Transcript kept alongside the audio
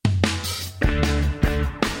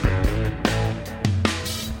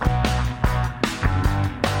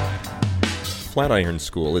Flatiron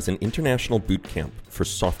School is an international boot camp for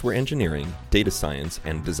software engineering, data science,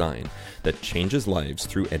 and design that changes lives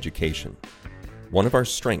through education. One of our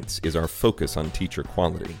strengths is our focus on teacher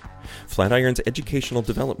quality. Flatiron's educational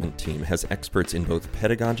development team has experts in both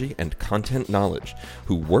pedagogy and content knowledge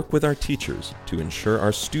who work with our teachers to ensure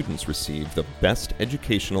our students receive the best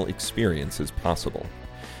educational experiences possible.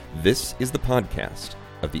 This is the podcast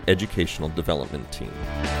of the Educational Development Team.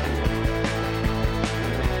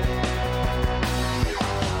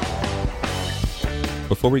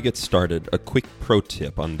 Before we get started, a quick pro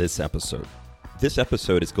tip on this episode. This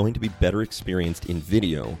episode is going to be better experienced in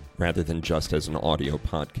video rather than just as an audio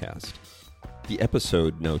podcast. The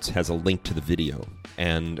episode notes has a link to the video,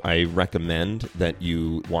 and I recommend that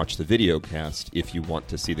you watch the video cast if you want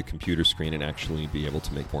to see the computer screen and actually be able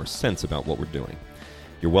to make more sense about what we're doing.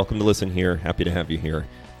 You're welcome to listen here, happy to have you here,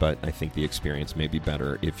 but I think the experience may be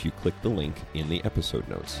better if you click the link in the episode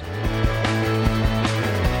notes.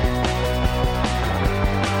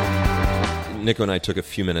 Nico and I took a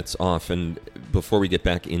few minutes off, and before we get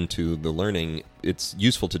back into the learning, it's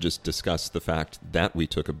useful to just discuss the fact that we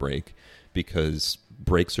took a break, because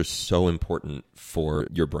breaks are so important for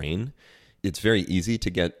your brain. It's very easy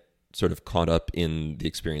to get sort of caught up in the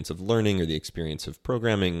experience of learning or the experience of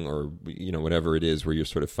programming or, whatever it is where you're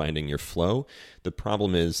sort of finding your flow. The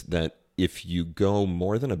problem is that if you go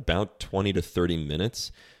more than about 20 to 30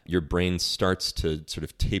 minutes, your brain starts to sort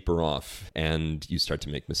of taper off and you start to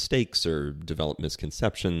make mistakes or develop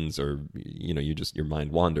misconceptions or, your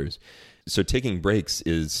mind wanders. So taking breaks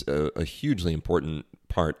is a hugely important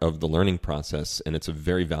part of the learning process, and it's a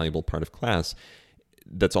very valuable part of class.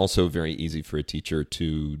 That's also very easy for a teacher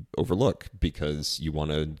to overlook because you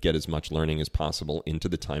want to get as much learning as possible into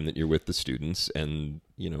the time that you're with the students, and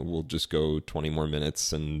we'll just go 20 more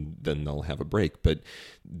minutes and then they'll have a break. But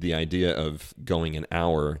the idea of going an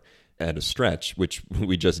hour at a stretch, which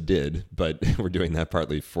we just did, but we're doing that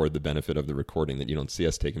partly for the benefit of the recording that you don't see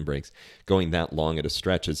us taking breaks, going that long at a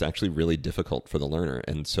stretch is actually really difficult for the learner.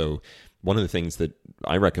 And so one of the things that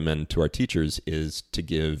I recommend to our teachers is to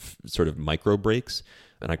give sort of micro breaks,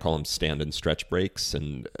 and I call them stand and stretch breaks.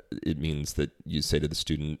 And it means that you say to the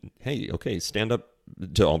student, hey, okay, stand up,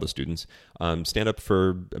 to all the students, stand up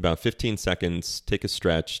for about 15 seconds, take a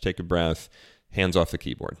stretch, take a breath, hands off the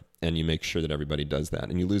keyboard. And you make sure that everybody does that.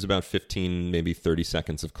 And you lose about 15, maybe 30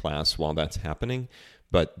 seconds of class while that's happening.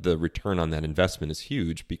 But the return on that investment is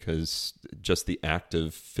huge because just the act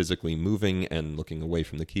of physically moving and looking away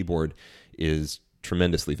from the keyboard is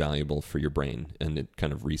tremendously valuable for your brain. And it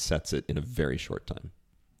kind of resets it in a very short time.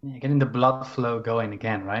 Yeah, getting the blood flow going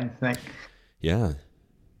again, right? Yeah.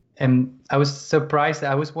 And I was surprised.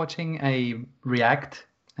 I was watching a React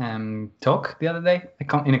talk the other day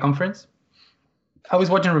in a conference. I was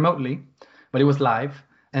watching remotely, but it was live.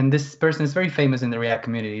 And this person is very famous in the React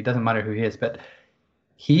community. It doesn't matter who he is, but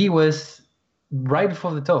he was right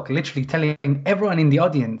before the talk, literally telling everyone in the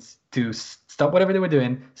audience to stop whatever they were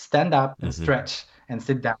doing, stand up and stretch and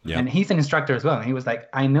sit down. Yeah. And he's an instructor as well. And he was like,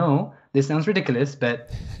 I know this sounds ridiculous,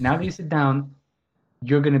 but now that you sit down,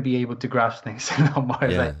 you're going to be able to grasp things a lot more.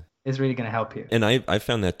 Yeah. It's really going to help you. And I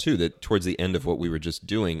found that too, that towards the end of what we were just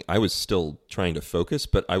doing, I was still trying to focus,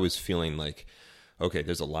 but I was feeling like, okay,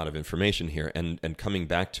 there's a lot of information here. And coming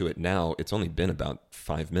back to it now, it's only been about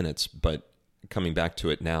 5 minutes, but coming back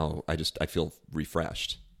to it now, I feel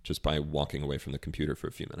refreshed just by walking away from the computer for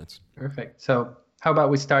a few minutes. Perfect. So how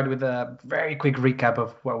about we start with a very quick recap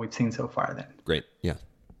of what we've seen so far then? Great. Yeah.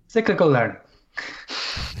 Cyclical learning.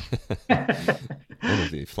 One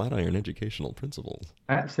of the Flatiron educational principles.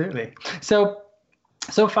 Absolutely. So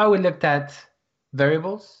far we looked at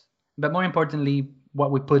variables, but more importantly,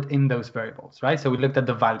 what we put in those variables, right? So we looked at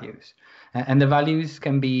the values. And the values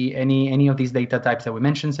can be any of these data types that we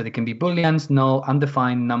mentioned. So they can be booleans, null,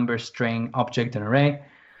 undefined, number, string, object, and array.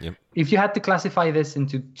 Yep. If you had to classify this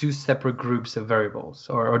into two separate groups of variables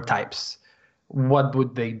or types, what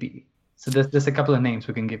would they be? So there's a couple of names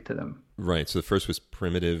we can give to them. Right. So the first was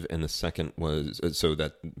primitive, and the second was, so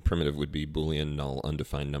that primitive would be boolean, null,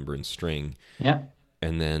 undefined, number, and string. Yeah.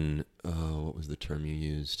 And then, what was the term you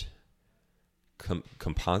used?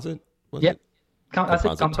 Composite? Was yeah. it?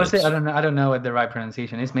 Composite. Types. I don't know what the right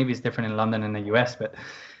pronunciation is. Maybe it's different in London and the US, but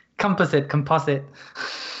composite.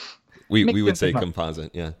 We would say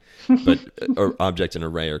composite, yeah. But or object and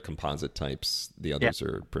array are composite types. The others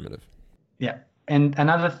are primitive. Yeah. And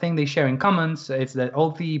another thing they share in common is that all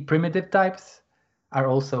the primitive types are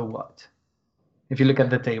also what? If you look at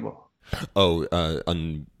the table. Oh,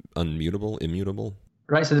 unmutable, immutable?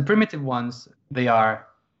 Right. So the primitive ones, they are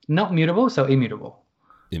not mutable, so immutable.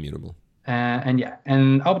 Immutable.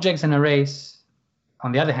 And objects and arrays,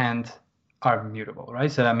 on the other hand, are mutable,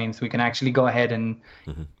 right? So that means we can actually go ahead and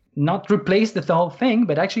not replace the whole thing,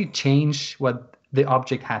 but actually change what the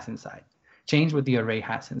object has inside, change what the array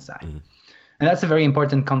has inside. And that's a very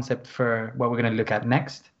important concept for what we're going to look at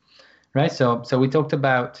next, right? So we talked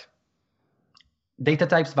about data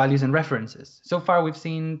types, values, and references. So far, we've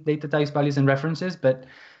seen data types, values, and references, but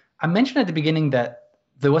I mentioned at the beginning that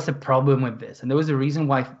there was a problem with this, and there was a reason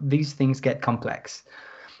why these things get complex.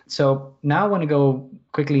 So now I want to go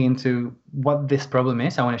quickly into what this problem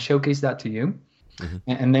is. I want to showcase that to you,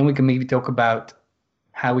 and then we can maybe talk about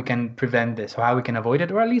how we can prevent this, or how we can avoid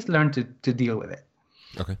it, or at least learn to deal with it.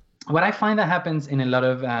 Okay. What I find that happens in a lot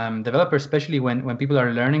of developers, especially when people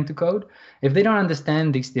are learning to code, if they don't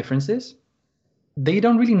understand these differences, they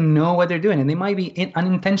don't really know what they're doing, and they might be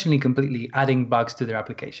unintentionally completely adding bugs to their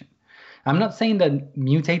application. I'm not saying that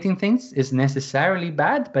mutating things is necessarily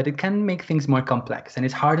bad, but it can make things more complex, and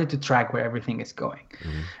it's harder to track where everything is going.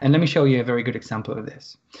 And let me show you a very good example of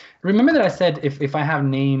this. Remember that I said if I have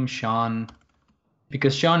name Sean,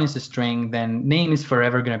 because Sean is a string, then name is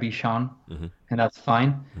forever going to be Sean, and that's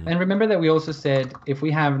fine. And remember that we also said if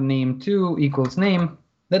we have name2 equals name,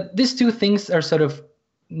 that these two things are sort of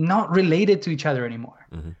not related to each other anymore,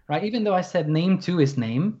 right? Even though I said name2 is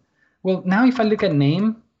name, well, now if I look at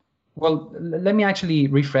name, well, let me actually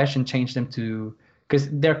refresh and change them to, because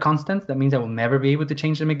they're constants, that means I will never be able to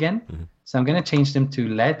change them again. So I'm going to change them to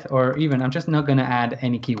let, or even I'm just not going to add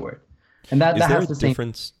any keyword. And that has the same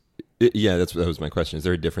difference. Yeah, that was my question. Is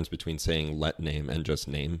there a difference between saying let name and just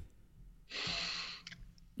name?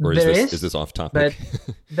 Or is this off topic?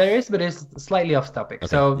 But there is, but it's slightly off topic. Okay.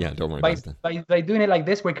 So yeah, don't worry about that. By doing it like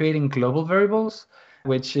this, we're creating global variables,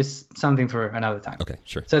 which is something for another time. Okay,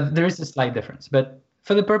 sure. So there is a slight difference. But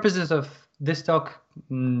for the purposes of this talk,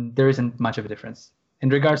 there isn't much of a difference in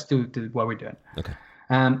regards to what we're doing. Okay.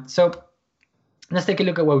 So let's take a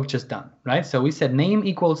look at what we've just done, right? So we said name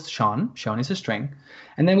equals Sean. Sean is a string.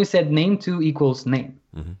 And then we said name2 equals name,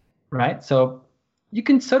 right? So you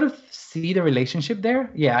can sort of see the relationship there.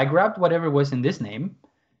 Yeah, I grabbed whatever was in this name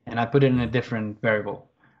and I put it in a different variable,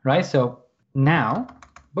 right? So now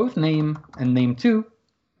both name and name2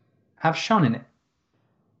 have Sean in it.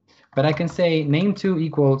 But I can say name2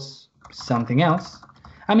 equals something else.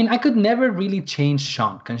 I mean, I could never really change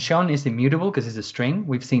Sean, because Sean is immutable because it's a string.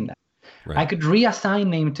 We've seen that. Right. I could reassign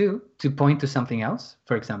name2 to point to something else,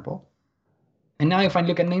 for example. And now if I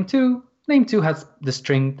look at name2, name2 has the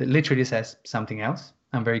string that literally says something else.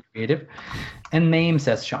 I'm very creative. And name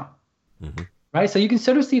says Sean. Right? So you can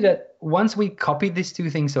sort of see that once we copied these two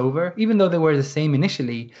things over, even though they were the same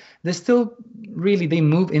initially, they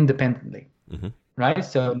move independently. Right?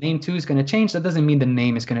 So name2 is going to change. That doesn't mean the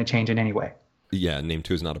name is going to change in any way. Yeah,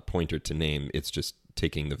 name2 is not a pointer to name. It's just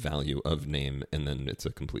taking the value of name, and then it's a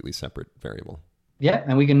completely separate variable. Yeah,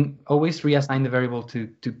 and we can always reassign the variable to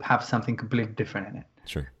have something completely different in it.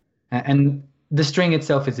 Sure. And the string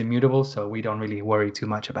itself is immutable, so we don't really worry too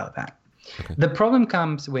much about that. Okay. The problem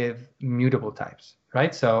comes with mutable types,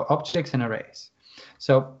 right? So objects and arrays.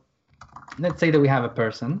 So let's say that we have a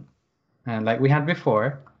person, and like we had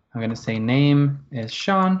before, I'm going to say name is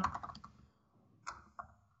Sean,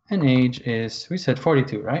 and age is, we said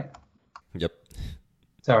 42, right? Yep.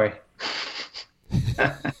 Sorry.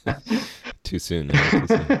 Too soon. Too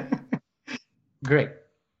soon. Great.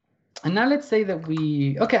 And now let's say that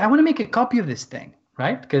I want to make a copy of this thing,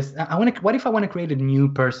 right? Because what if I want to create a new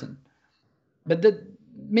person? But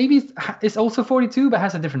maybe it's also 42, but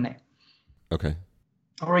has a different name. Okay.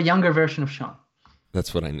 Or a younger version of Sean.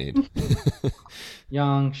 That's what I need.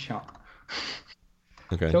 Young Sean.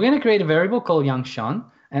 Okay. So we're going to create a variable called young Sean.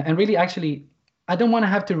 And really, actually, I don't want to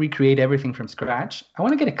have to recreate everything from scratch. I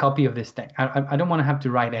want to get a copy of this thing. I don't want to have to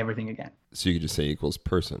write everything again. So you could just say equals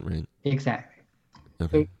person, right? Exactly.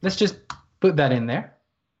 Okay. So let's just put that in there,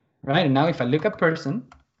 right? And now if I look at person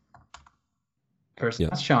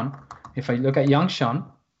that's Sean. If I look at young Sean.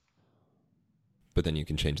 But then you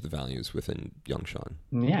can change the values within young Sean.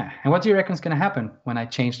 Yeah. And what do you reckon is going to happen when I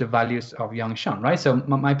change the values of young Sean, right? So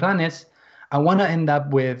my plan is I want to end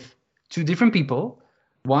up with two different people.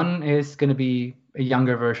 One is going to be a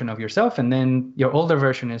younger version of yourself, and then your older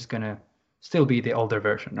version is going to still be the older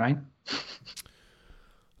version, right?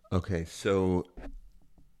 Okay, so,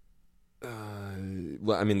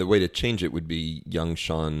 well, I mean, the way to change it would be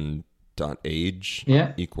youngsean.age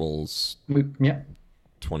equals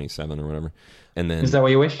 27 or whatever. And then, is that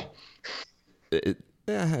what you wish? I'd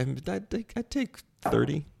take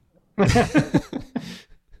 30.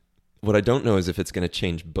 What I don't know is if it's going to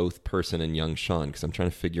change both person and young Sean, because I'm trying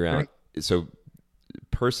to figure out. So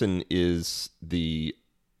person is the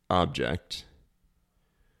object.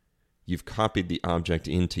 you've copied the object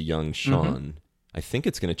into young Sean, I think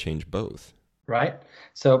it's going to change both. Right?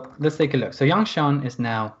 So let's take a look. So young Sean is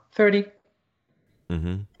now 30.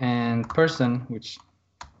 And person, which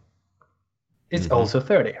is also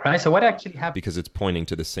 30, right? So what actually happened? Because it's pointing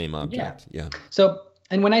to the same object. Yeah. So,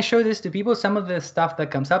 and when I show this to people, some of the stuff that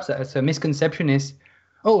comes up, so a misconception is,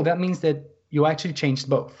 oh, that means that you actually changed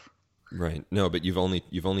both. Right. No, but you've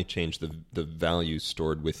only changed the value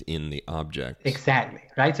stored within the object. Exactly.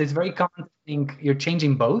 Right. So it's very common to think you're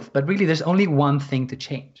changing both, but really there's only one thing to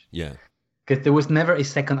change. Yeah. Because there was never a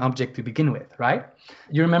second object to begin with, right?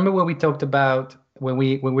 You remember what we talked about when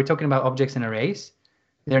we're talking about objects in arrays?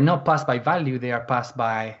 They're not passed by value, they are passed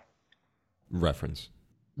by reference,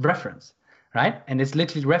 right? And it's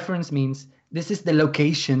literally reference means this is the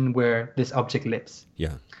location where this object lives.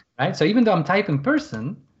 Yeah. Right? So even though I'm typing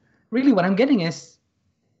person, really what I'm getting is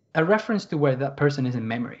a reference to where that person is in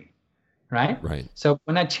memory, right? Right. So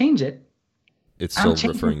when I change it, it's still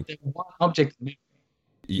referring to one object in memory.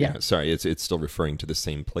 Yeah, sorry, it's still referring to the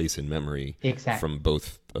same place in memory from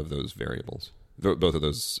both of those variables. Both of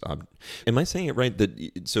those. Am I saying it right? That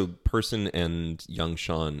so person and young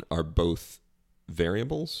Sean are both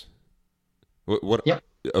variables. What? Yeah.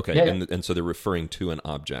 Okay, yeah. And so they're referring to an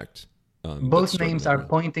object. Both names are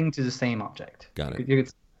pointing to the same object. Got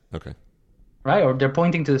it. Okay. Right, or they're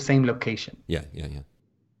pointing to the same location. Yeah.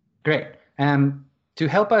 Great. To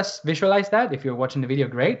help us visualize that, if you're watching the video,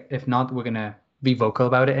 great. If not, we're gonna be vocal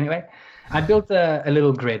about it anyway. I built a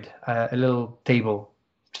little grid, a little table,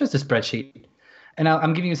 just a spreadsheet. And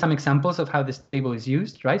I'm giving you some examples of how this table is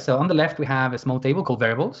used, right? So on the left, we have a small table called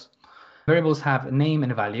variables. Variables have a name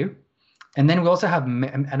and a value. And then we also have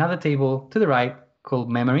another table to the right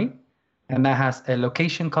called memory. And that has a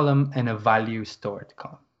location column and a value stored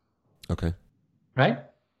column. Okay. Right?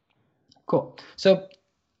 Cool. So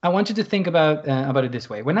I want you to think about it this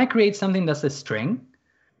way. When I create something that's a string,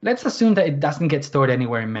 let's assume that it doesn't get stored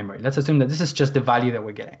anywhere in memory. Let's assume that this is just the value that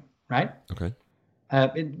we're getting, right? Okay.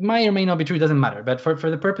 It might or may not be true, doesn't matter. But for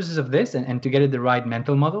the purposes of this and to get it the right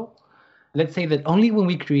mental model, let's say that only when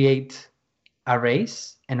we create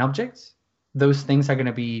arrays and objects, those things are going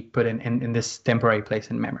to be put in this temporary place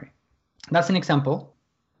in memory. That's an example.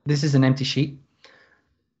 This is an empty sheet.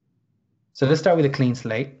 So let's start with a clean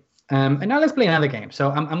slate. And now let's play another game.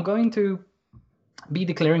 So I'm going to be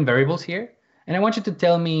declaring variables here. And I want you to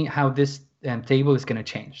tell me how this table is going to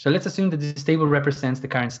change. So let's assume that this table represents the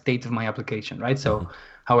current state of my application, right? So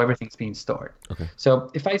how everything's being stored. Okay. So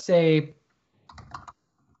if I say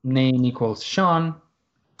name equals Sean,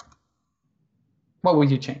 what would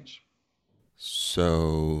you change?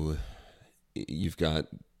 So you've got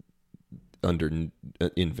in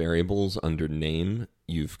variables under name,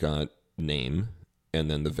 you've got name, and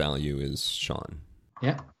then the value is Sean.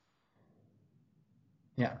 Yeah.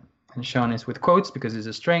 Yeah. And Sean is with quotes because it's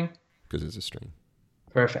a string. Because it's a string.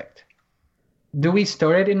 Perfect. Do we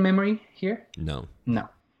store it in memory here? No. No.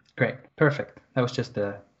 Great. Perfect. That was just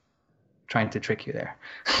trying to trick you there.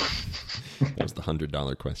 That was the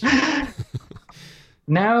 $100 question.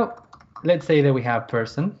 Now, let's say that we have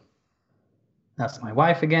person. That's my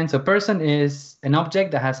wife again. So person is an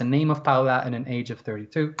object that has a name of Paula and an age of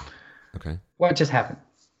 32. Okay. What just happened?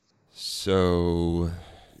 So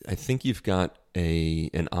I think you've got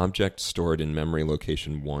an object stored in memory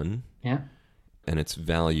location 1. Yeah. And its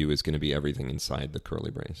value is going to be everything inside the curly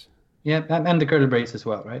brace. Yeah, and the curly brace as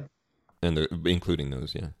well, right? And including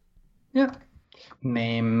those, yeah. Yeah.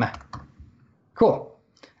 Name. Cool.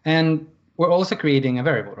 And we're also creating a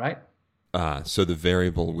variable, right? So the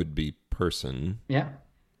variable would be person. Yeah.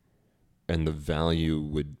 And the value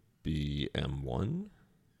would be M1.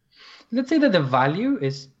 Let's say that the value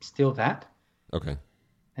is still that. Okay.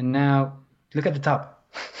 And now look at the top.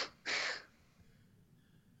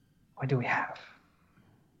 What do we have?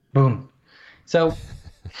 Boom. So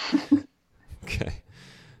okay.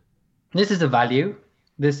 This is a value.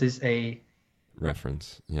 This is a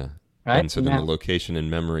reference. Yeah. Right. And so then the location in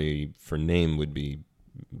memory for name would be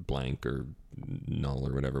blank or null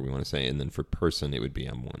or whatever we want to say. And then for person, it would be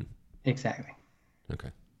M1. Exactly. Okay.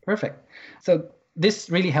 Perfect. So this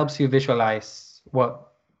really helps you visualize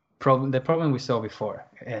what the problem we saw before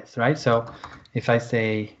is, right? So if I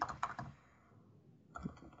say,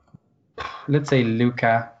 let's say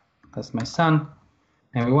Luca, that's my son,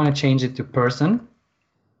 and we want to change it to person,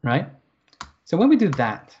 right? So when we do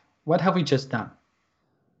that, what have we just done?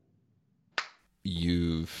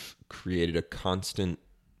 You've created a constant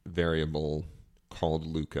variable called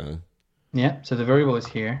Luca. Yeah, so the variable is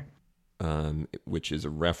here. Which is a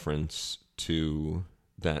reference to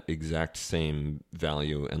that exact same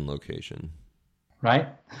value and location. Right?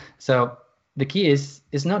 So the key is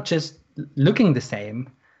not just looking the same,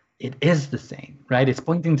 it is the same, right? It's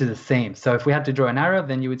pointing to the same. So if we had to draw an arrow,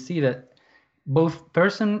 then you would see that both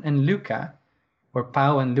person and Luca, or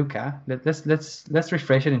Pau and Luca, let's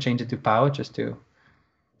refresh it and change it to Pau just to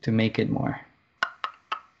make it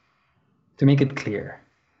clear.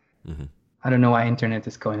 Mm-hmm. I don't know why internet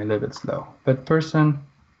is going a little bit slow, but person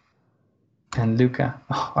and Luca.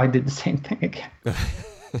 Oh, I did the same thing again.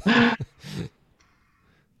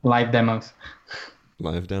 Live demos.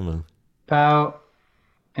 Live demo. Pau,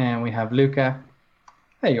 and we have Luca.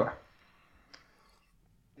 There you are.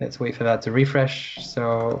 Let's wait for that to refresh.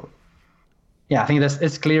 So, yeah, I think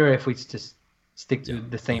it's clearer if we just stick to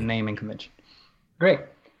the same name and convention. Great.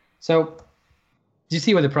 So, you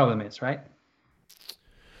see what the problem is, right?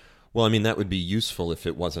 Well, I mean, that would be useful if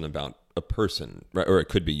it wasn't about a person, right? Or it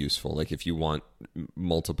could be useful. Like if you want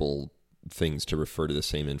multiple things to refer to the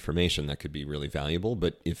same information, that could be really valuable.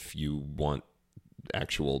 But if you want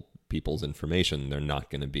actual people's information, they're not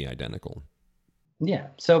going to be identical. Yeah.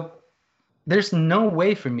 So there's no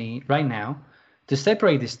way for me right now to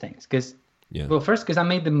separate these things because, well, first, because I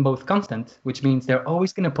made them both constant, which means they're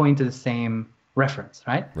always going to point to the same reference,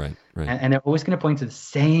 right? Right. And they're always going to point to the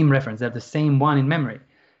same reference. They have the same one in memory.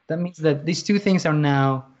 That means that these two things are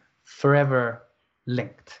now forever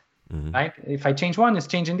linked, right? If I change one, it's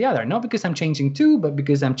changing the other. Not because I'm changing two, but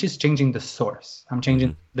because I'm just changing the source. I'm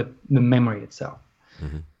changing the memory itself,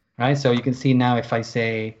 right? So you can see now if I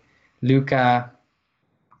say Luca,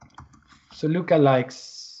 so Luca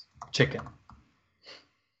likes chicken.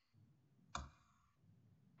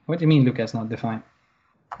 What do you mean Luca is not defined?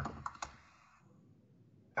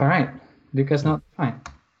 All right, Luca is not defined.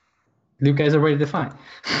 Luca is already defined.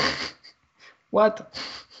 What?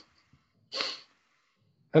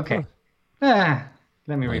 Okay. Let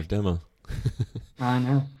me read. Demo. I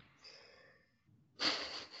know.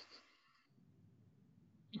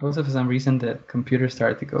 Also, for some reason, the computer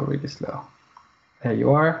started to go really slow. There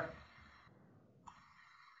you are.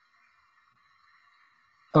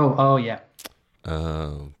 Oh, yeah.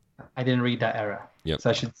 I didn't read that error. Yep.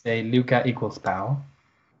 So I should say Luca equals Pau.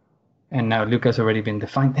 And now Luca's already been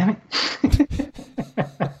defined. Damn it.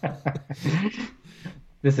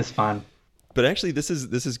 This is fun. But actually, this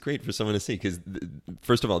is great for someone to see because,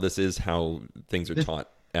 first of all, this is how things are taught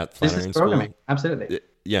at Flatiron School. Absolutely.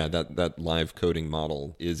 That live coding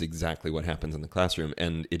model is exactly what happens in the classroom,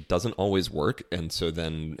 and it doesn't always work. And so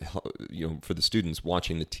then, for the students,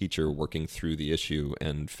 watching the teacher working through the issue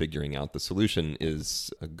and figuring out the solution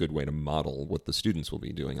is a good way to model what the students will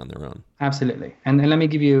be doing on their own. Absolutely. And let me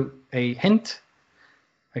give you a hint.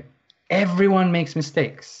 Like, everyone makes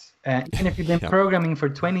mistakes. Even if you've been programming for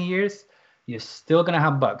 20 years, you're still going to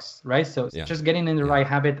have bugs, right? So it's just getting in the right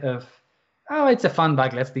habit of, it's a fun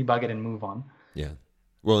bug, let's debug it and move on. Yeah.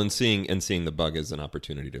 Well, and seeing the bug as an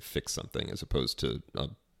opportunity to fix something as opposed to a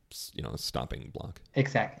stopping block.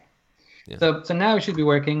 Exactly. Yeah. So now it should be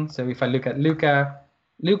working. So if I look at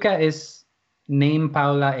Luca is name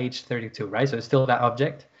Paula age 32, right? So it's still that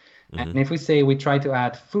object. And if we say we try to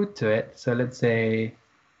add food to it, so let's say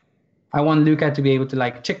I want Luca to be able to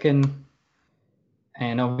like chicken.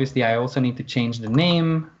 And obviously I also need to change the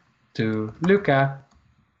name to Luca.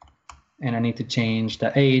 And I need to change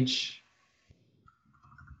the age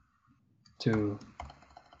to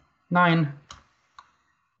 9.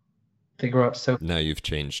 They grow up so... Now you've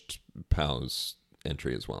changed Pau's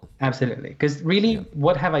entry as well. Absolutely. Because really,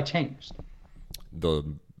 what have I changed? The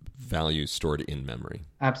value stored in memory.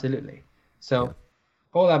 Absolutely. So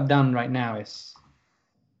all I've done right now is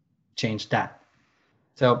change that.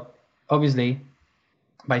 So obviously,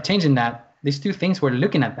 by changing that, these two things we're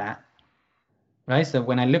looking at that, right? So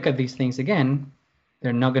when I look at these things again,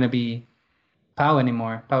 they're not going to be Pau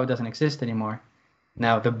anymore. Pau doesn't exist anymore.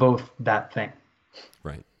 Now they're both that thing.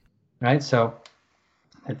 Right. Right. So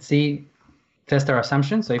let's see, test our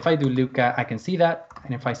assumption. So if I do Luca, I can see that.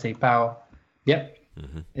 And if I say Pau,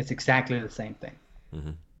 it's exactly the same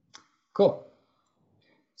thing. Cool.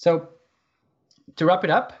 So to wrap it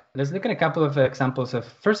up, let's look at a couple of examples of,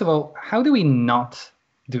 first of all, how do we not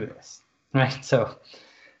do this? Right. So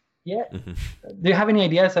do you have any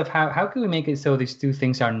ideas of how can we make it so these two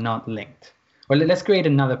things are not linked? Or let's create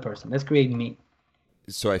another person. Let's create me.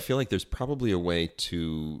 So I feel like there's probably a way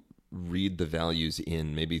to read the values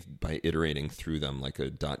in, maybe by iterating through them, like a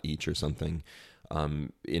dot each or something,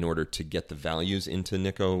 in order to get the values into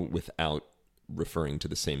Nico without referring to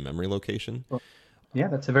the same memory location. Well, yeah,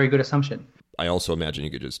 that's a very good assumption. I also imagine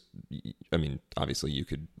you could just, obviously you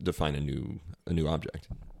could define a new object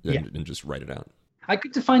and just write it out. I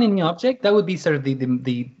could define a new object. That would be sort of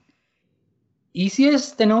the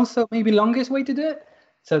easiest and also maybe longest way to do it.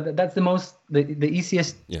 So that's the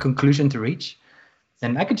easiest Yeah. conclusion to reach.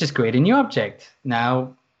 Then I could just create a new object.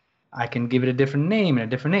 Now I can give it a different name and a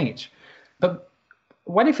different age. But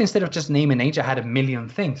what if instead of just name and age, I had a million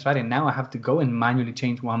things, right? And now I have to go and manually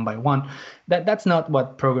change one by one. That's not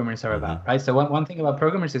what programmers are about, right? So one thing about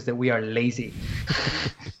programmers is that we are lazy.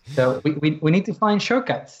 So we need to find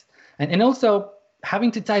shortcuts. And also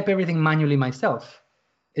having to type everything manually myself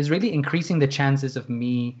is really increasing the chances of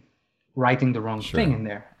me writing the wrong thing in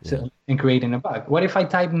there, so and creating a bug. What if I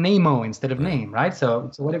type Nemo instead of name, right?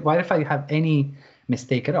 So what if I have any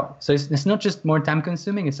mistake at all? So it's not just more time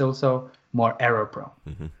consuming, it's also more error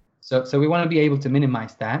prone. So we want to be able to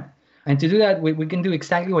minimize that. And to do that, we can do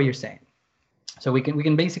exactly what you're saying. So we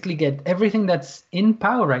can basically get everything that's in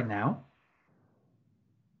POW right now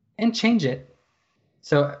and change it.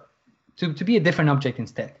 So to be a different object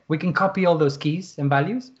instead. We can copy all those keys and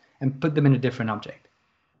values and put them in a different object.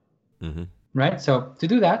 Right? So to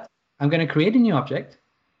do that, I'm going to create a new object.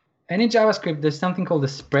 And in JavaScript, there's something called the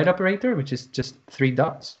spread operator, which is just 3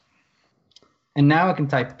 dots. And now I can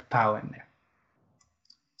type POW in there.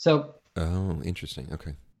 So, oh, interesting.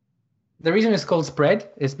 Okay. The reason it's called spread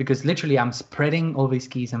is because literally I'm spreading all these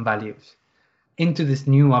keys and values into this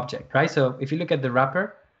new object, right? So if you look at the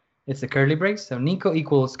wrapper, it's a curly brace. So Nico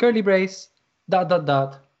equals curly brace, ...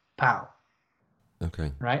 POW.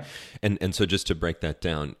 Okay. Right? And so just to break that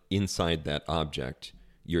down, inside that object,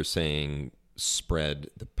 you're saying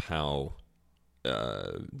spread the POW,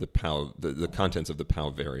 the contents of the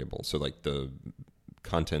POW variable. So like the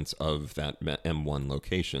contents of that M1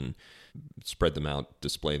 location, spread them out,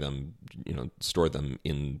 display them, store them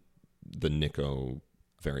in the Nico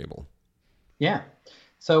variable. Yeah.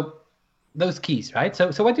 So those keys, right?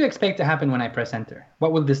 So what do you expect to happen when I press enter?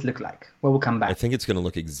 What will this look like? What will come back? I think it's going to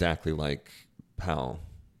look exactly like POW,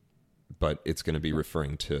 but it's going to be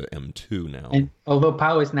referring to M2 now. And although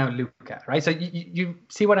POW is now Luca, right? So you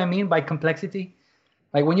see what I mean by complexity?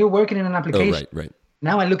 Like when you're working in an application, right.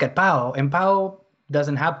 Now I look at POW, and POW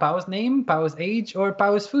doesn't have POW's name, POW's age, or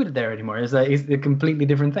POW's food there anymore. It's a completely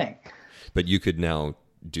different thing. But you could now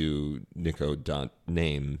do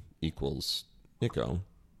Nico.name equals Nico.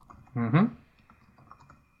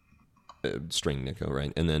 String Nico,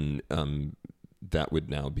 right? And then that would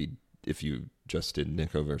now be, if you just did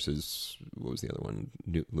Nico versus, what was the other one?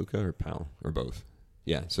 Luca or POW, or both?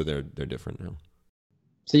 Yeah, so they're different now.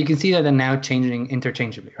 So you can see that they're now changing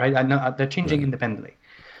interchangeably, right? They're changing independently.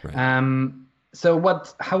 Right. So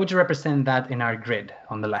how would you represent that in our grid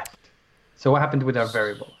on the left? So what happened with our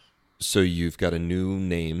variable? So you've got a new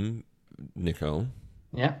name, Nico.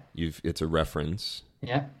 Yeah. It's a reference.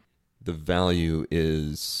 Yeah. The value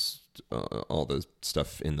is all the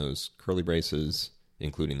stuff in those curly braces,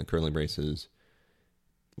 including the curly braces.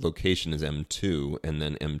 Location is M2, and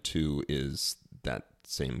then M2 is that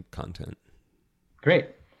same content. Great.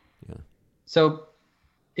 Yeah. So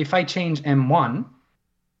if I change M1...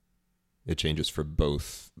 It changes for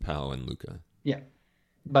both POW and Luca. Yeah,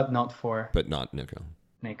 but not Nico.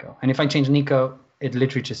 Nico. And if I change Nico, it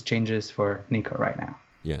literally just changes for Nico right now.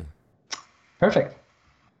 Yeah. Perfect.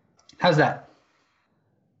 How's that?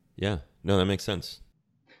 Yeah. No, that makes sense.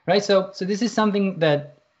 Right. So this is something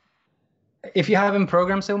that if you haven't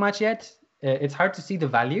programmed so much yet, it's hard to see the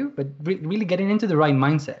value, but really getting into the right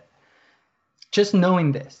mindset. Just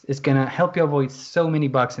knowing this is going to help you avoid so many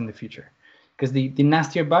bugs in the future. Because the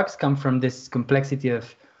nastier bugs come from this complexity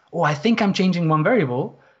of, I think I'm changing one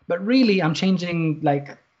variable, but really I'm changing like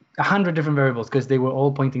 100 different variables because they were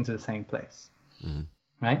all pointing to the same place.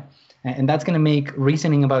 Right? And that's going to make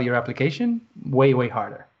reasoning about your application way, way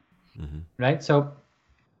harder. Right? So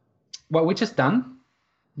what we just done,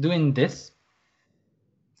 doing this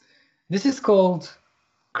is called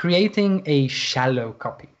creating a shallow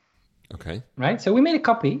copy. Okay. Right? So we made a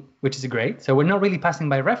copy, which is great. So we're not really passing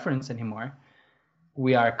by reference anymore.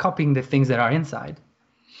 We are copying the things that are inside.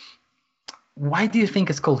 Why do you think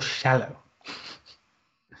it's called shallow?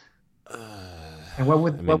 And what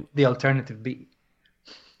would the alternative be?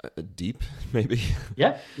 Deep, maybe.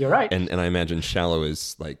 Yeah, you're right. And I imagine shallow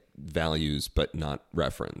is like values but not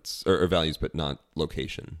reference, or values but not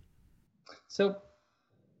location. So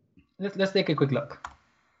let's take a quick look.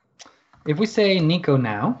 If we say Nico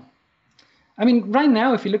now, right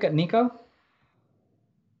now, if you look at Nico,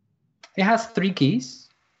 it has 3 keys.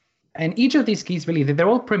 And each of these keys, really, they're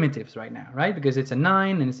all primitives right now, right? Because it's a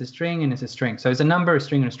 9, and it's a string, and it's a string. So it's a number, a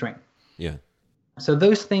string, and a string. Yeah. So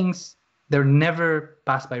those things, they're never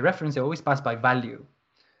passed by reference. They're always passed by value.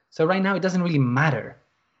 So right now, it doesn't really matter.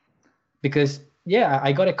 Because,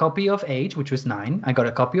 I got a copy of age, which was 9. I got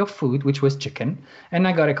a copy of food, which was chicken. And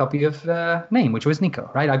I got a copy of name, which was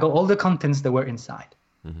Nico, right? I got all the contents that were inside.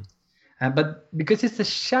 But because it's a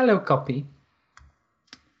shallow copy,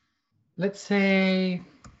 let's say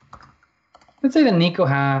that Nico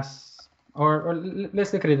has, or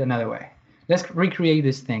let's look at it another way. Let's recreate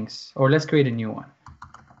these things, or let's create a new one.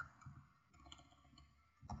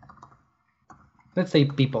 Let's say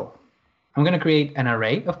people. I'm going to create an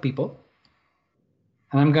array of people,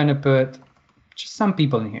 and I'm going to put just some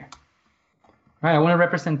people in here. Right, I want to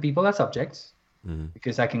represent people as objects,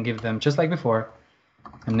 because I can give them, just like before,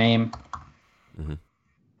 a name,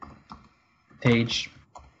 age,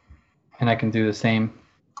 and I can do the same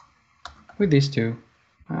with these two.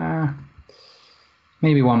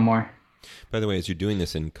 Maybe one more. By the way, as you're doing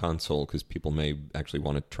this in console, because people may actually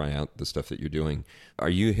want to try out the stuff that you're doing, are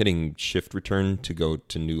you hitting shift return to go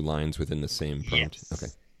to new lines within the same prompt? Yes.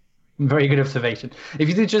 Okay. Very good observation. If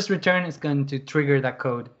you do just return, it's going to trigger that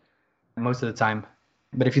code most of the time.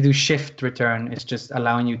 But if you do shift return, it's just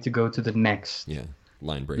allowing you to go to the next. Yeah,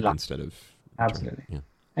 line break instead of return. Absolutely. Yeah.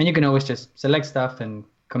 And you can always just select stuff and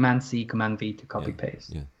Command C, Command V to copy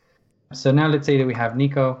paste. Yeah. So now let's say that we have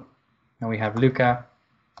Nico and we have Luca.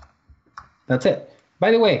 That's it.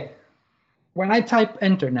 By the way, when I type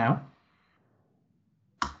enter now,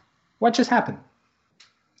 what just happened?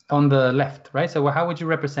 On the left, right? So how would you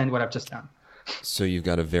represent what I've just done? So you've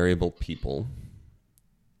got a variable people.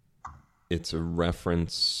 It's a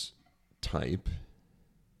reference type.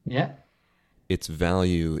 Yeah. Its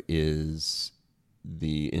value is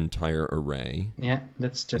the entire array. Yeah,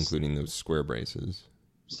 let's just... including those square braces.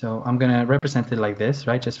 So I'm going to represent it like this,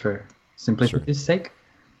 right? Just for simplicity's sake.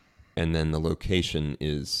 And then the location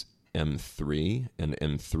is M3, and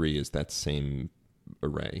M3 is that same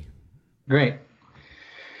array. Great.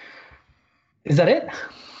 Is that it?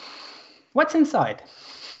 What's inside?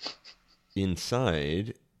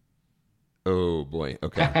 Inside, oh boy,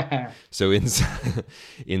 okay. So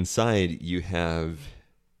inside you have,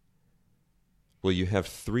 well, you have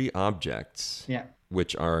three objects,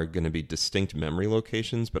 which are going to be distinct memory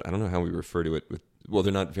locations, but I don't know how we refer to it with, well,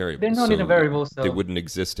 they're not variables. They're not in a variable, so... they wouldn't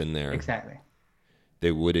exist in there. Exactly.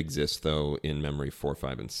 They would exist, though, in memory 4,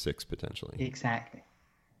 5, and 6, potentially. Exactly.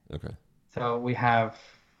 Okay. So we have...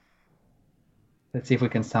 Let's see if we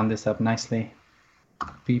can sum this up nicely.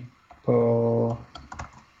 People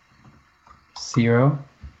 0.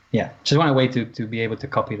 Yeah, just want a way to be able to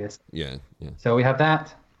copy this. Yeah. So we have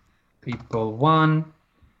that. People 1.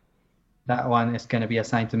 That one is going to be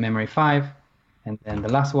assigned to memory 5. And then the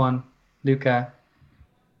last one, Luca.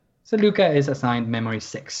 So Luca is assigned memory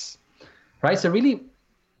 6. Right? So really,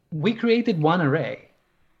 we created one array.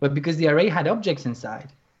 But because the array had objects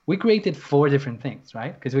inside, we created 4 different things,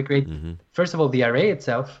 right? Because we created, first of all, the array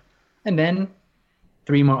itself, and then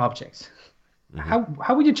 3 more objects. How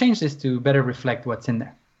would you change this to better reflect what's in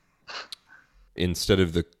there? Instead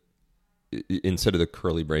of the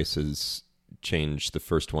curly braces, change the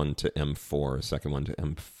first one to M4, second one to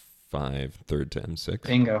M5, third to M6.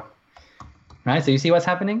 Bingo. Right, so you see what's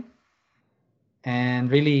happening? And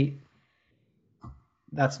really,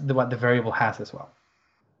 that's what the variable has as well.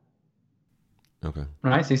 Okay.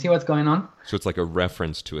 Right, so you see what's going on? So it's like a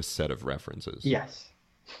reference to a set of references. Yes.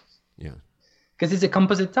 Yeah. Because it's a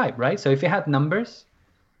composite type, right? So if you had numbers,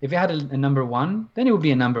 if you had a number 1, then it would be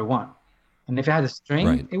a number 1. And if it had a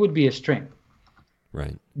string, it would be a string.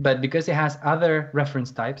 Right. But because it has other reference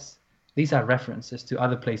types, these are references to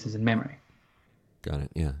other places in memory. Got it,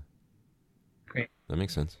 yeah. Great. That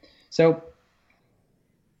makes sense. So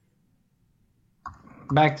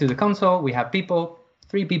back to the console, we have people,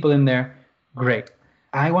 3 people in there. Great.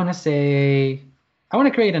 I want to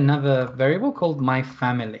create another variable called my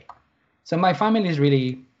family. So my family is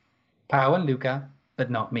really Pau and Luca,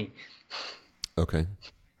 but not me. Okay.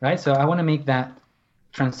 Right? So I want to make that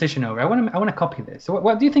transition over. I want to copy this. So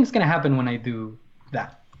what do you think is going to happen when I do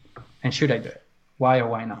that? And should I do it? Why or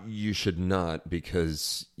why not? You should not,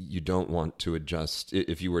 because you don't want to adjust.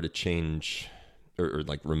 If you were to change or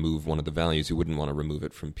like remove one of the values, you wouldn't want to remove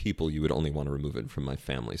it from people. You would only want to remove it from my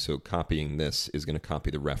family. So copying this is going to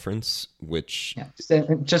copy the reference, which... Yeah.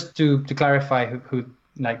 Just to clarify who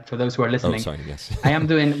like for those who are listening. Oh, sorry, yes. I am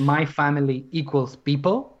doing my family equals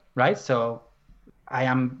people, right? So I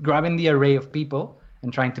am grabbing the array of people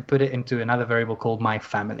and trying to put it into another variable called my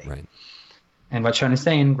family. Right. And what Sean is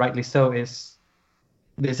saying, rightly so, is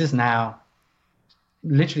this is now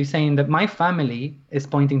literally saying that my family is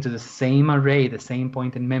pointing to the same array, the same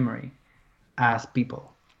point in memory as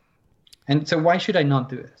people. And so why should I not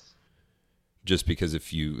do this? Just because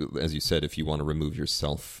if you, as you said, if you want to remove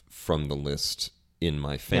yourself from the list in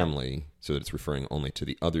my family, so that it's referring only to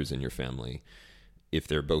the others in your family, if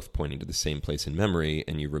they're both pointing to the same place in memory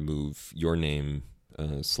and you remove your name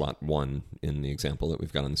slot 1 in the example that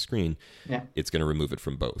we've got on the screen, Yeah. it's going to remove it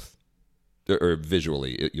from both. Or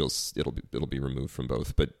visually, it'll be removed from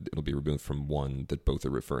both, but it'll be removed from one that both are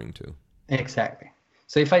referring to. Exactly.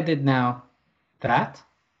 So if I did now that,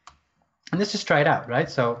 and let's just try it out, right?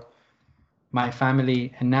 So my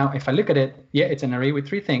family, and now if I look at it, yeah, it's an array with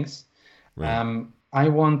 3 things. Right. I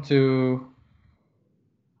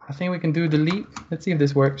think we can do delete. Let's see if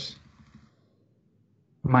this works.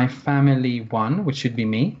 My family 1, which should be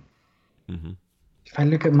me. Mm-hmm. If I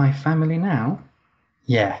look at my family now,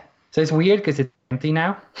 yeah. So it's weird because it's empty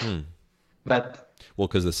now. But well,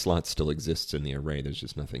 because the slot still exists in the array, there's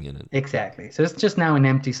just nothing in it. Exactly. So it's just now an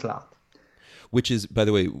empty slot. Which is, by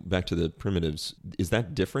the way, back to the primitives, is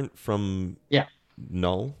that different from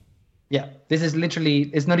null? Yeah. This is literally,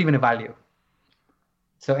 it's not even a value.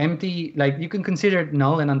 So empty, like you can consider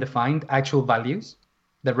null and undefined actual values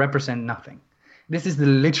that represent nothing. This is the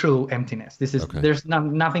literal emptiness. This is, there's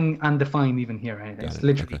nothing undefined even here or anything. It's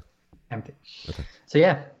literally empty. Okay. So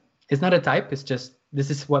yeah, it's not a type. It's just,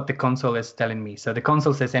 this is what the console is telling me. So the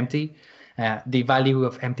console says empty. The value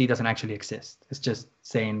of empty doesn't actually exist. It's just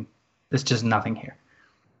saying there's just nothing here.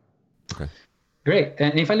 Okay. Great.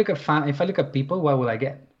 And if I look at people, what will I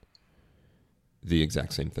get? The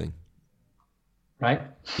exact same thing. Right?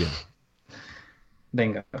 Yeah.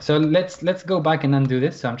 Bingo. So let's go back and undo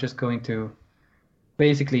this. So I'm just going to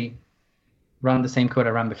basically run the same code I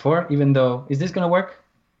ran before, even though, is this going to work?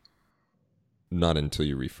 Not until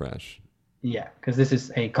you refresh. Yeah, because this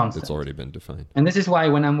is a constant. It's already been defined. And this is why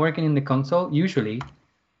when I'm working in the console, usually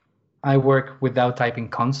I work without typing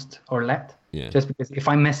const or let. Yeah. Just because if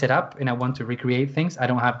I mess it up and I want to recreate things, I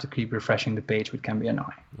don't have to keep refreshing the page, which can be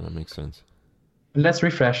annoying. That makes sense. Let's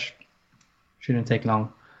refresh. Shouldn't take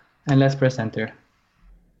long. And let's press enter.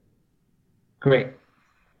 Great.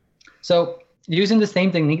 So using the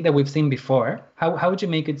same technique that we've seen before, how would you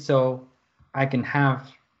make it so I can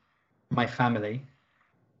have my family,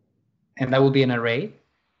 and that will be an array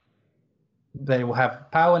that will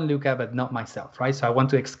have Pau and Luca, but not myself, right? So I want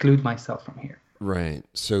to exclude myself from here. Right.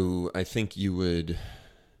 So I think you would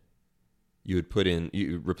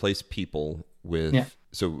replace people with,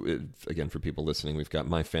 so again, for people listening, we've got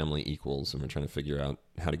my family equals, and we're trying to figure out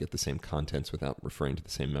how to get the same contents without referring to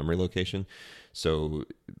the same memory location. So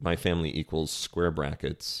my family equals square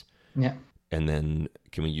brackets. Yeah. And then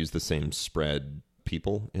can we use the same spread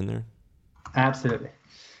people in there? Absolutely.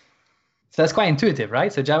 So that's quite intuitive,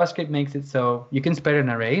 right? So JavaScript makes it so you can spread an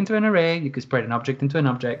array into an array. You can spread an object into an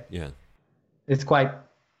object. Yeah. It's quite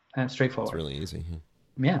straightforward. It's really easy.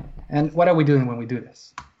 Yeah. And what are we doing when we do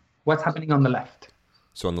this? What's happening on the left?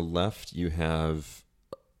 So on the left, you have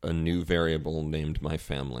a new variable named my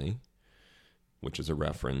family, which is a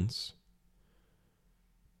reference.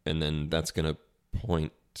 And then that's going to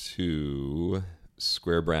point to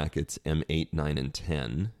square brackets M8, 9, and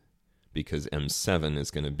 10, because M7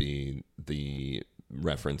 is going to be the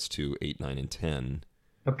reference to 8, 9, and 10.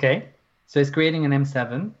 Okay. So it's creating an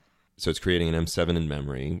M7. So it's creating an M7 in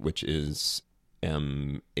memory, which is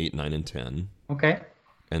M8, 9, and 10. Okay.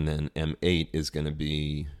 And then M8 is going to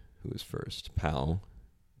be, who is first? Pal.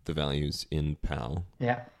 The values in Pal.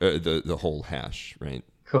 Yeah. The whole hash, right?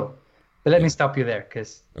 Cool. But let me stop you there,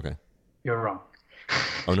 because you're wrong.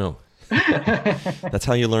 Oh, no. That's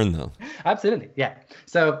how you learn, though. Absolutely. Yeah.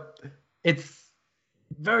 So it's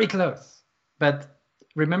very close. But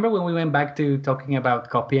remember when we went back to talking about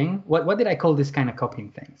copying? What did I call this kind of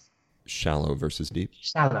copying things? Shallow versus deep.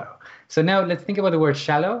 Shallow. So now let's think about the word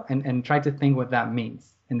shallow and try to think what that means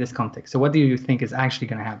in this context. So what do you think is actually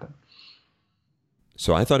going to happen?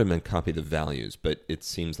 So I thought it meant copy the values, but it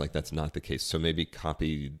seems like that's not the case. So maybe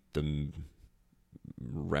copy the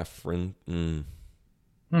reference. No,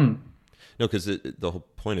 because the whole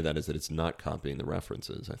point of that is that it's not copying the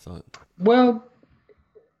references, I thought. Well,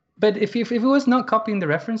 but if it was not copying the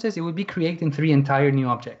references, it would be creating 3 entire new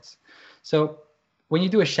objects. So when you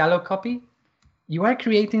do a shallow copy, you are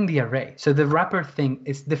creating the array. So the wrapper thing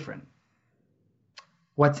is different.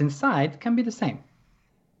 What's inside can be the same.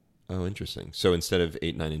 Oh, interesting. So instead of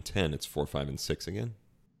 8, 9, and 10, it's 4, 5, and 6 again?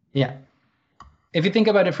 Yeah. If you think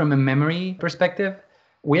about it from a memory perspective,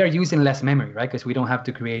 we are using less memory, right? Because we don't have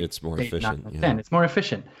to create. It's more efficient. 9, 10. It's more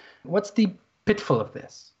efficient. What's the pitfall of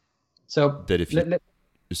this? So that if you,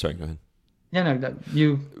 sorry, go ahead. Yeah, no,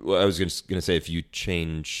 you. Well, I was going to say if you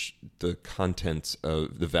change the contents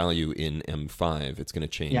of the value in M5, it's going to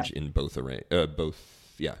change in both arrays.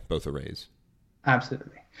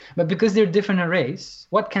 Absolutely. But because they're different arrays,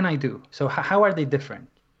 what can I do? So how are they different?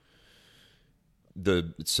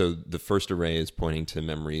 So the first array is pointing to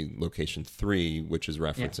memory location 3, which is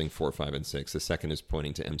referencing 4, 5, and 6. The second is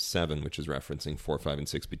pointing to M7, which is referencing 4, 5, and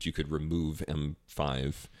 6. But you could remove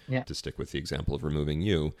M5 to stick with the example of removing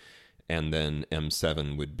U, and then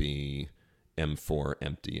M7 would be M4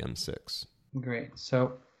 empty M6. Great.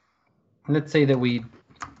 So let's say that we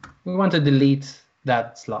want to delete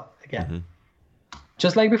that slot again.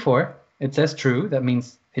 Just like before, it says true. That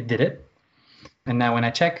means it did it. And now when I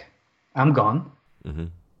check, I'm gone.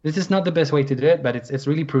 This is not the best way to do it, but it's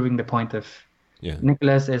really proving the point of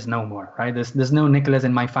Nicholas is no more, right? There's no Nicholas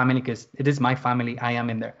in my family because it is my family. I am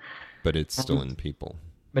in there. But it's still in people.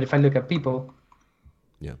 But if I look at people,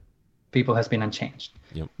 people has been unchanged.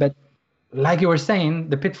 Yep. But like you were saying,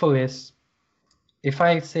 the pitfall is if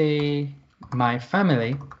I say my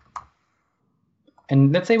family,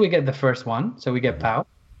 and let's say we get the first one, so we get Pau,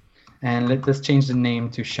 and let's change the name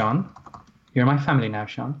to Sean. You're my family now,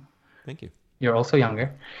 Sean. Thank you. You're also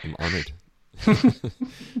younger. I'm honored.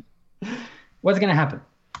 What's going to happen?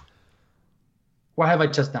 What have I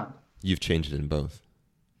just done? You've changed it in both.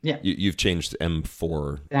 Yeah. You've changed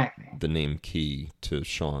M4, exactly, the name key, to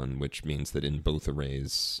Sean, which means that in both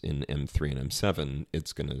arrays, in M3 and M7,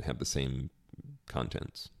 it's going to have the same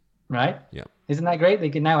contents. Right? Yeah. Isn't that great? They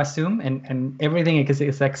can now assume, and everything is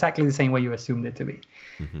exactly the same way you assumed it to be.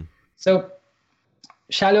 So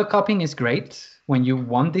shallow copying is great when you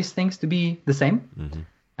want these things to be the same.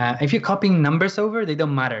 If you're copying numbers over, they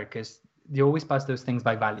don't matter because you always pass those things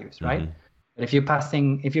by values, right? But if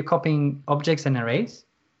you're copying objects and arrays,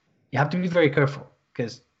 you have to be very careful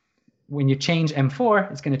because when you change M4,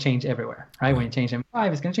 it's going to change everywhere, right? When you change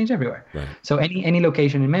M5, it's going to change everywhere. Right. So any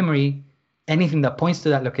location in memory, anything that points to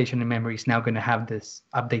that location in memory is now going to have this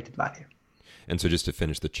updated value. And so just to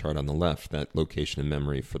finish the chart on the left, that location in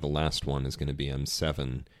memory for the last one is going to be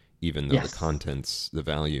M7, even though the contents, the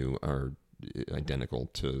value, are identical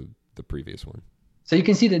to the previous one. So you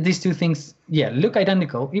can see that these two things, look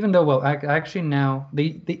identical, even though, well, actually now,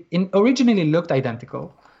 they originally looked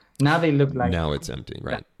identical. Now they look like... Now it's empty,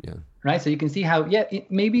 right? Yeah. Right? So you can see how,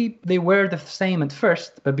 maybe they were the same at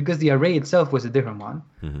first, but because the array itself was a different one,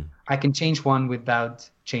 I can change one without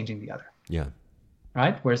changing the other. Yeah.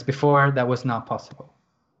 Right? Whereas before, that was not possible.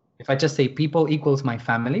 If I just say people equals my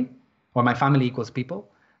family, or my family equals people,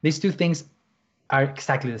 these two things are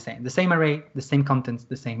exactly the same. The same array, the same contents,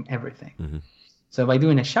 the same everything. So by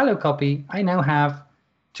doing a shallow copy, I now have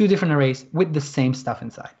two different arrays with the same stuff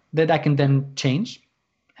inside that I can then change,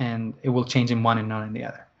 and it will change in one and not in the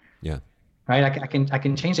other. Yeah. Right? I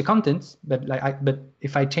can change the contents, but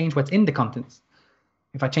if I change what's in the contents,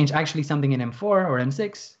 if I change actually something in M4 or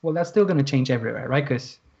M6, well, that's still going to change everywhere, right?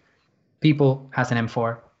 Because people has an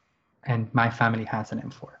M4 and my family has an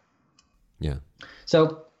M4. Yeah.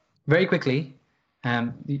 So very quickly,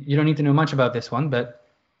 you don't need to know much about this one, but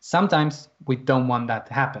sometimes we don't want that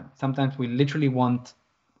to happen. Sometimes we literally want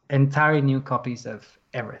entirely new copies of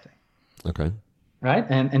everything. Okay. Right?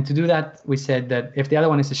 And to do that, we said that if the other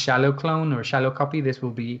one is a shallow clone or a shallow copy, this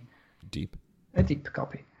will be deep. A deep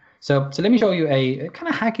copy. So let me show you a kind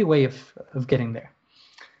of hacky way of getting there.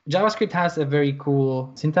 JavaScript has a very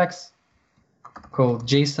cool syntax called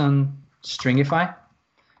JSON stringify.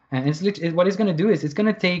 And what it's going to do is it's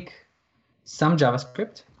going to take some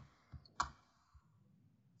JavaScript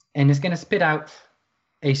and it's going to spit out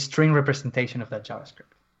a string representation of that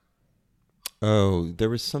JavaScript. Oh,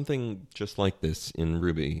 there was something just like this in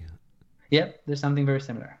Ruby. Yep, there's something very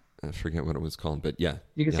similar. I forget what it was called, but yeah.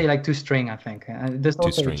 You could say like toString, I think. There's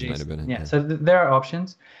also toString might have been it. Yeah, so there are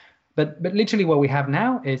options. But literally what we have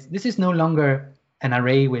now is this is no longer an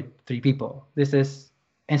array with 3 people. This is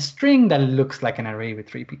a string that looks like an array with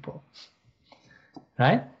 3 people.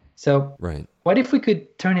 Right? So what if we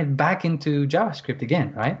could turn it back into JavaScript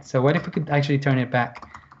again, right? So what if we could actually turn it back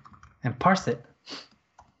and parse it?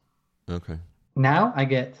 Okay. Now I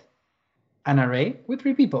get an array with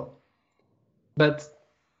 3 people. But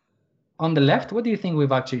on the left, what do you think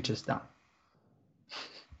we've actually just done?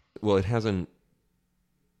 Well,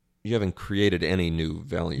 you haven't created any new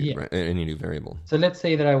value, right? Any new variable. So let's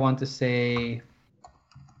say that I want to say...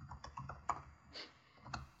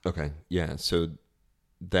 Okay, yeah, so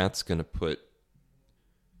that's going to put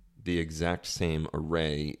the exact same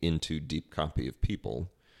array into deep copy of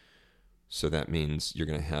people. So that means you're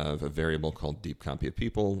going to have a variable called deep copy of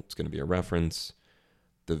people. It's going to be a reference.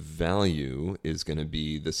 The value is going to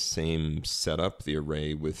be the same setup, the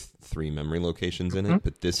array with 3 memory locations in it,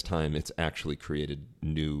 but this time it's actually created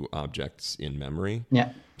new objects in memory.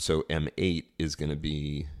 Yeah. So M8 is going to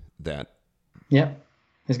be that. Yeah,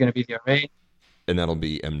 it's going to be the array. And that'll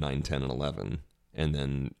be M9, 10, and 11. and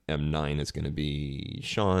then M9 is going to be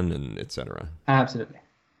Sean, and etc. Absolutely.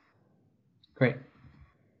 Great.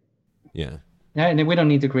 Yeah. Yeah, and we don't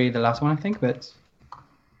need to create the last one, I think, but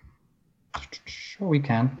sure we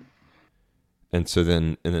can. And so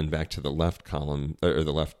then back to the left column, or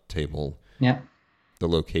the left table. Yeah. The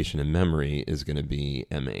location in memory is going to be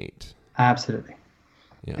M8. Absolutely.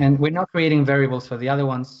 Yeah. And we're not creating variables for the other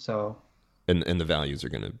ones, so... And the values are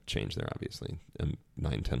going to change there, obviously.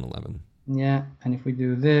 M9, 10, 11. Yeah, and if we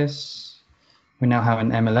do this, we now have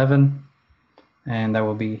an M11, and that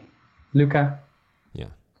will be Luca. Yeah.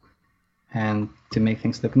 And to make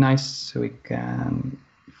things look nice, so we can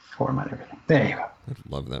format everything. There you go. I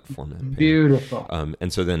love that format pane. Beautiful.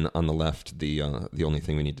 And so then on the left, the only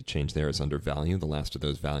thing we need to change there is under value. The last of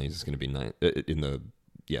those values is going to be 9 in the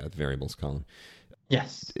variables column.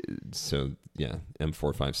 Yes. So yeah,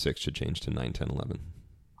 M456 should change to 9, 10, 11.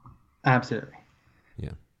 Absolutely.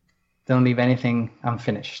 Yeah. Don't leave anything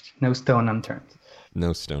unfinished. No stone unturned.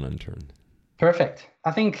 No stone unturned. Perfect.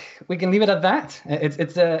 I think we can leave it at that.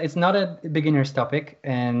 It's not a beginner's topic,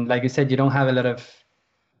 and like you said, you don't have a lot of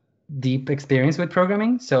deep experience with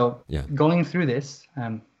programming. So going through this,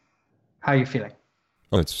 how are you feeling?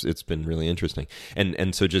 Oh, it's been really interesting.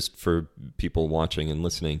 And so just for people watching and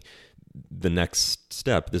listening, the next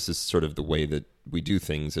step, this is sort of the way that we do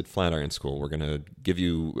things at Flatiron School. We're going to give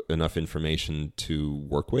you enough information to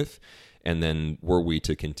work with. And then were we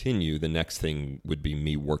to continue, the next thing would be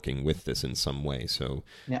me working with this in some way. So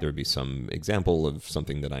there would be some example of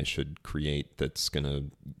something that I should create that's going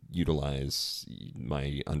to utilize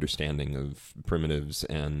my understanding of primitives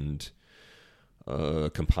and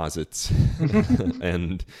composites,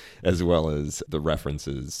 and as well as the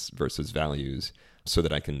references versus values, so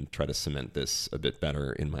that I can try to cement this a bit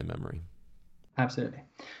better in my memory. Absolutely.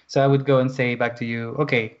 So I would go and say back to you,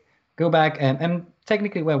 okay, go back and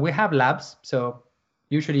technically, well, we have labs. So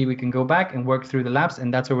usually we can go back and work through the labs,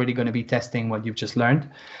 and that's already going to be testing what you've just learned.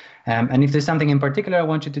 And if there's something in particular I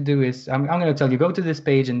want you to do is, I'm going to tell you, go to this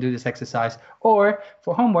page and do this exercise. Or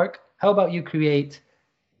for homework, how about you create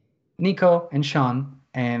Nico and Sean,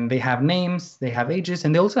 and they have names, they have ages,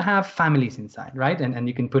 and they also have families inside, right? And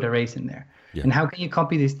you can put arrays in there. Yeah. And how can you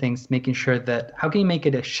copy these things, making sure that, how can you make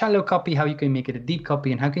it a shallow copy, how you can make it a deep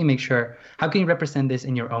copy, and how can you represent this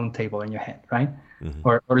in your own table in your head, right? Mm-hmm.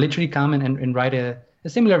 Or literally come and write a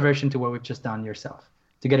similar version to what we've just done yourself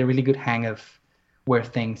to get a really good hang of where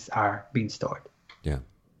things are being stored. Yeah.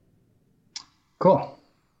 Cool.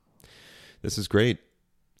 This is great.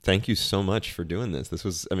 Thank you so much for doing this. This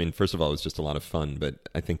was, first of all, it was just a lot of fun, but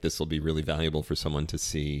I think this will be really valuable for someone to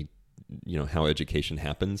see, how education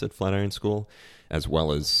happens at Flatiron School, as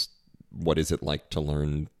well as what is it like to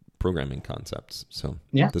learn programming concepts. So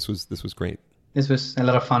this was great. This was a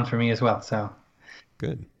lot of fun for me as well. So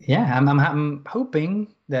good. Yeah, I'm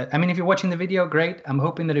hoping that, if you're watching the video, great. I'm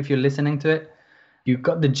hoping that if you're listening to it, you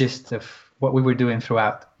got the gist of what we were doing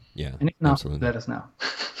throughout. Yeah, and if not, absolutely. Let us know.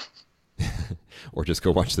 Or just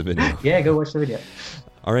go watch the video. Yeah, go watch the video.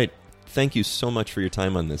 All right. Thank you so much for your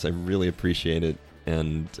time on this. I really appreciate it.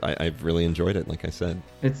 And I've really enjoyed it, like I said.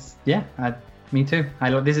 Me too.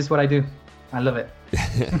 This is what I do. I love it.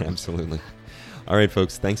 Absolutely. All right,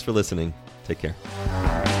 folks. Thanks for listening. Take care.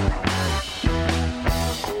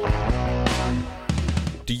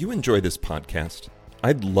 Do you enjoy this podcast?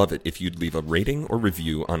 I'd love it if you'd leave a rating or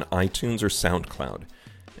review on iTunes or SoundCloud.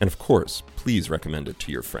 And of course, please recommend it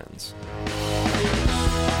to your friends.